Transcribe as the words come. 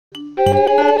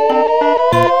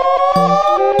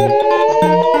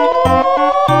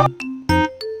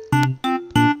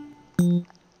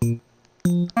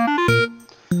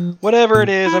Whatever it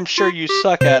is, I'm sure you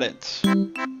suck at it.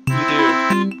 You do.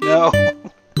 No.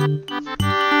 I'm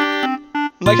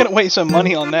not gonna waste some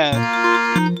money on that.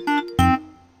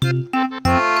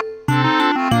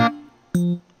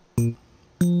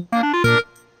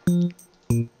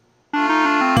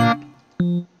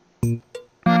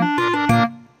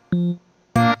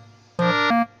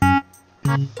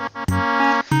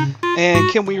 And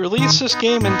can we release this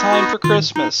game in time for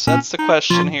Christmas? That's the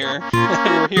question here.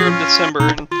 We're here in December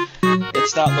and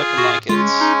it's not looking like it.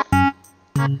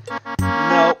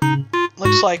 Nope.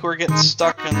 Looks like we're getting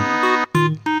stuck in...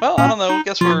 Well, I don't know. I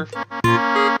guess we're...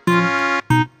 Yeah.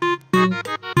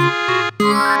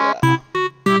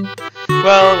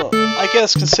 Well, I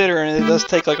guess considering it does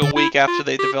take like a week after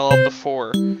they develop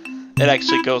before it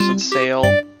actually goes on sale.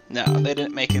 No, they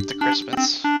didn't make it to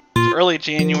Christmas. It's early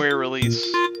January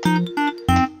release.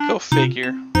 Go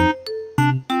figure.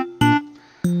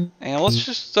 And let's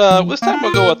just, this time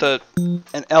we'll go with an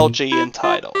LJN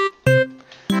title.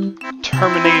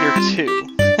 Terminator 2.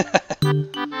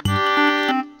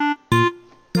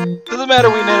 Doesn't matter,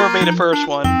 we never made a first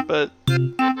one, but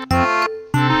too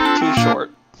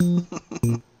short.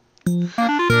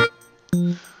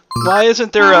 Why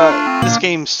isn't there a this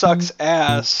game sucks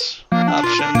ass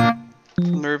option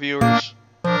from the reviewers?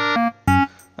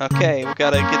 Okay, we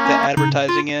gotta get the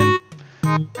advertising in.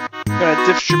 We're gonna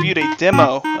distribute a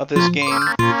demo of this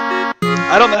game.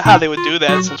 I don't know how they would do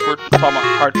that since we're talking about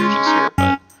cartridges here,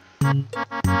 but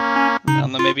I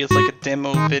don't know, maybe it's like a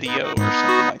demo video or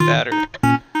something like that, or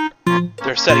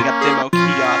they're setting up demo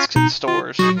kiosks in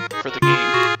stores for the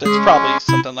game. That's probably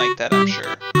something like that, I'm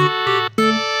sure.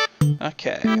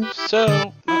 Okay,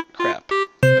 so, oh crap,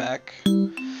 back.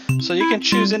 So you can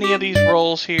choose any of these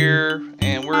roles here,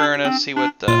 and we're gonna see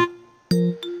what the,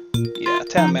 yeah,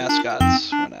 town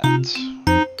mascots went at. So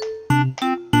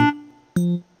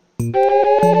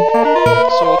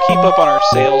we'll keep up on our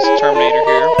sales Terminator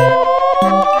here.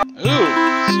 Ooh,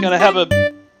 it's gonna have a,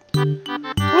 woo!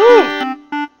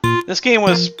 This game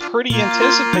was pretty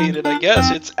anticipated, I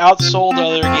guess. It's outsold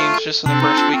other games just in the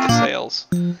first week of sales.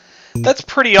 That's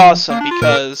pretty awesome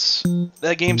because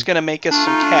that game's gonna make us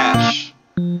some cash.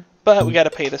 But we gotta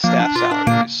pay the staff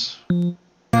salaries.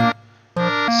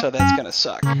 So that's gonna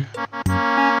suck.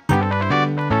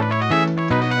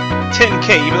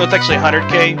 10K, even though it's actually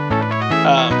 100K.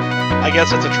 I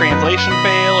guess it's a translation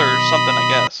fail or something, I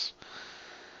guess.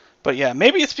 But yeah,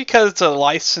 maybe it's because it's a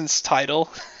licensed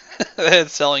title that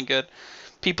it's selling good.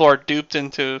 People are duped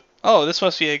into, oh, this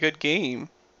must be a good game.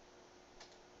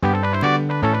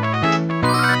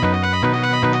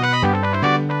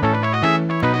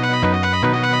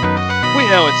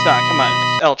 No, it's not. Come on,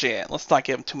 it's LJN. Let's not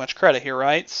give them too much credit here,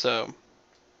 right? So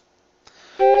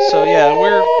yeah,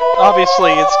 we're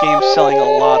obviously this game's selling a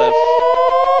lot of.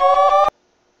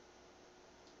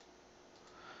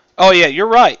 Oh yeah, you're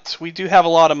right. We do have a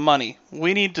lot of money.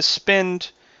 We need to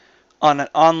spend on an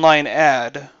online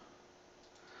ad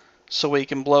so we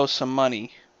can blow some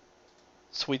money,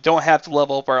 so we don't have to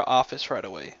level up our office right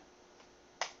away.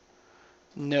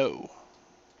 No.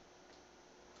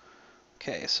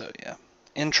 Okay, so yeah.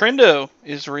 Nintendo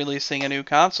is releasing a new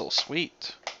console.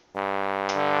 Sweet. It's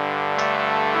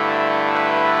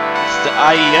the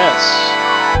IES.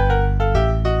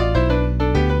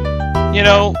 You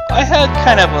know, I had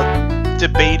kind of a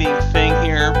debating thing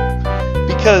here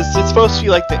because it's supposed to be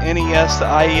like the NES, the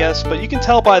IES, but you can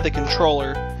tell by the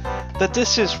controller that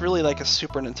this is really like a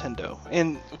Super Nintendo,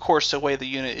 and of course the way the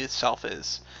unit itself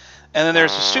is. And then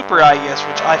there's the Super IES,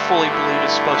 which I fully believe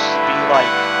is supposed to be like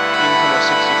Nintendo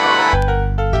 64.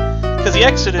 Because the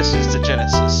Exodus is the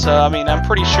Genesis, so I mean, I'm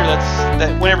pretty sure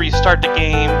that whenever you start the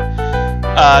game,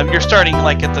 you're starting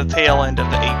like at the tail end of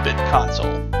the 8-bit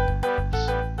console.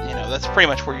 You know, that's pretty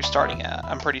much where you're starting at,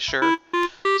 I'm pretty sure.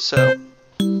 So,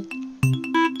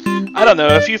 I don't know,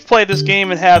 if you've played this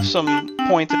game and have some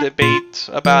point of debate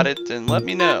about it, then let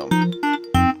me know.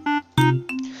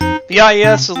 The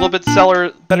IES is a little bit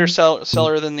better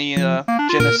seller than the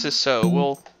Genesis, so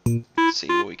we'll see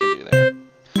what we can do there.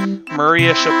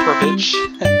 Maria Shapovich.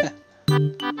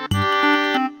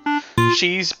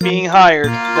 She's being hired,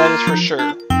 that is for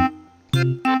sure.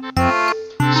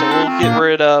 So we'll get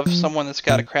rid of someone that's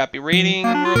got a crappy rating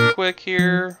real quick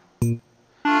here. Which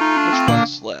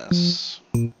one's less?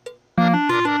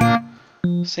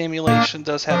 Simulation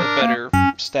does have a better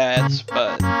stats,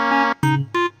 but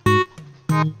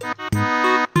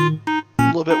a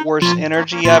little bit worse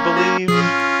energy, I believe.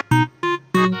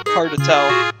 Hard to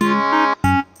tell.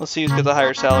 Let's see who's got the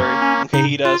higher salary. Okay,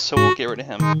 he does, so we'll get rid of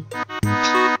him.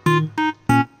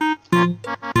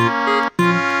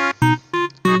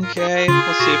 Okay,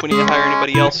 let's see if we need to hire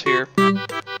anybody else here.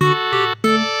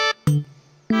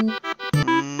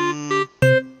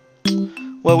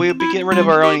 Well, we would be getting rid of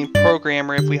our own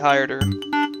programmer if we hired her.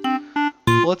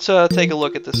 Let's take a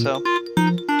look at this, though.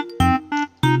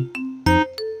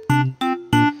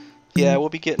 Yeah, we'll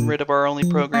be getting rid of our only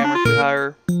programmer if we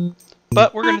hire her.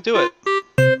 But we're going to do it.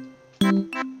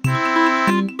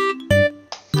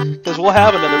 Because we'll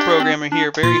have another programmer here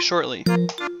very shortly. We're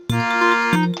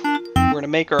going to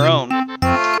make our own.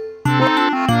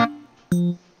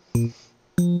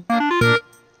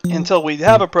 Until we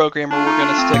have a programmer, we're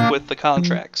going to stick with the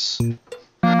contracts.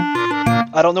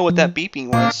 I don't know what that beeping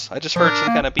was. I just heard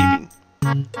some kind of beeping.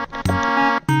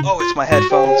 Oh, it's my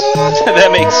headphones.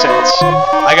 That makes sense.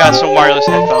 I got some wireless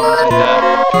headphones, and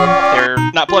they're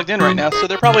not plugged in right now, so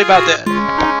they're probably about dead.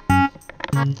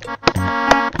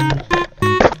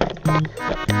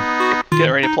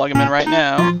 Getting ready to plug them in right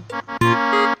now.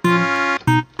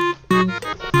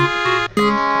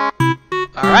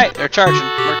 Alright, they're charging.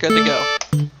 We're good to go.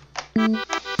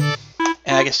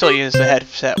 And I can still use the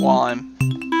headset while I'm,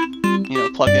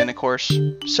 plugged in, of course.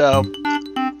 So,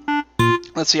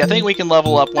 let's see. I think we can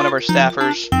level up one of our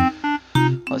staffers.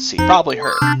 Let's see. Probably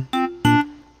her.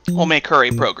 We'll make her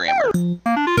a programmer.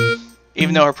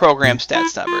 Even though her program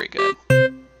stat's not very good.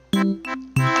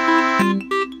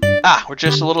 Ah, we're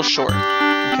just a little short.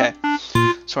 Okay.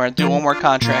 So we're going to do one more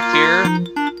contract here.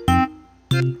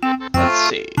 Let's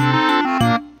see.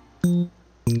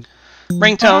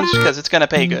 Ringtones, because it's going to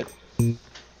pay good.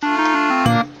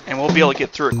 And we'll be able to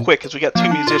get through it quick, because we got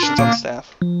 2 musicians on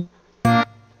staff.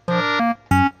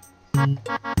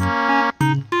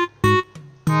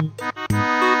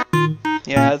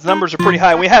 Yeah, the numbers are pretty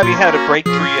high. We haven't had a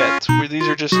breakthrough yet. These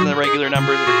are just the regular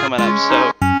numbers that are coming up,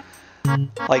 so...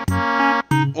 Like,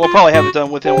 we'll probably have it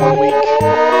done within 1 week.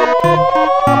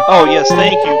 Oh, yes,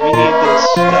 thank you. We need this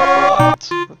stuff a lot.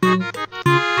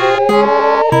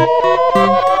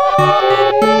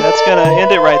 That's gonna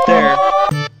end it right there.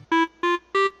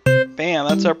 Bam,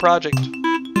 that's our project.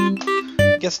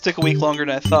 I guess it took a week longer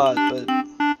than I thought, but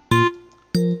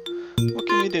what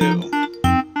can we do?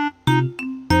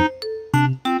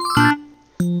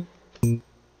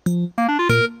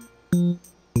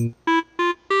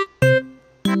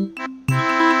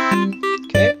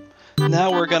 Okay,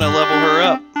 now we're gonna level her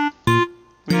up.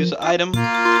 We use item,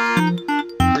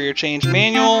 career change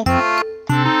manual,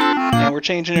 and we're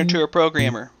changing her to a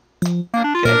programmer.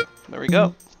 Okay, there we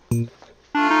go.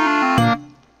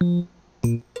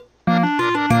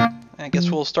 I guess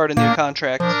we'll start a new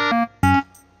contract.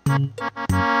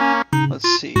 Let's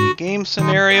see. Game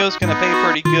scenario is going to pay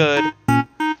pretty good.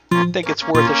 I think it's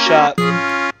worth a shot.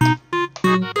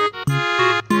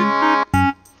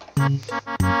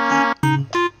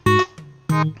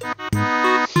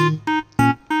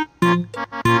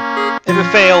 If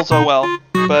it fails, oh well.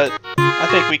 But I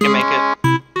think we can make it.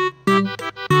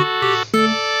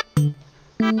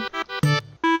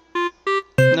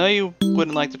 No, you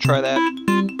wouldn't like to try that.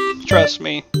 Trust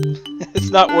me. It's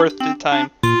not worth the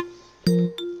time.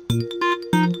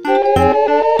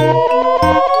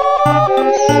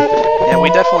 Yeah, we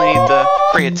definitely need the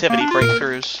creativity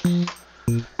breakthroughs.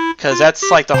 Because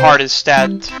that's like the hardest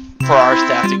stat for our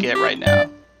staff to get right now.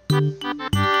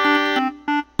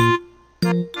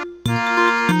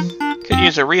 Could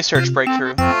use a research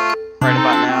breakthrough right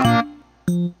about now.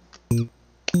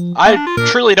 I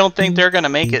truly don't think they're going to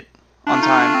make it on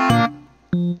time.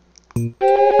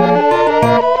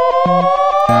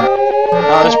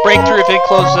 This breakthrough, if it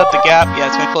closes up the gap, yeah,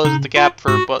 it's going to close up the gap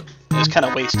for, but it's kind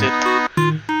of wasted.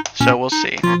 So we'll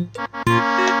see.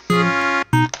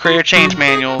 Career change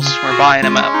manuals, we're buying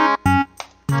them up.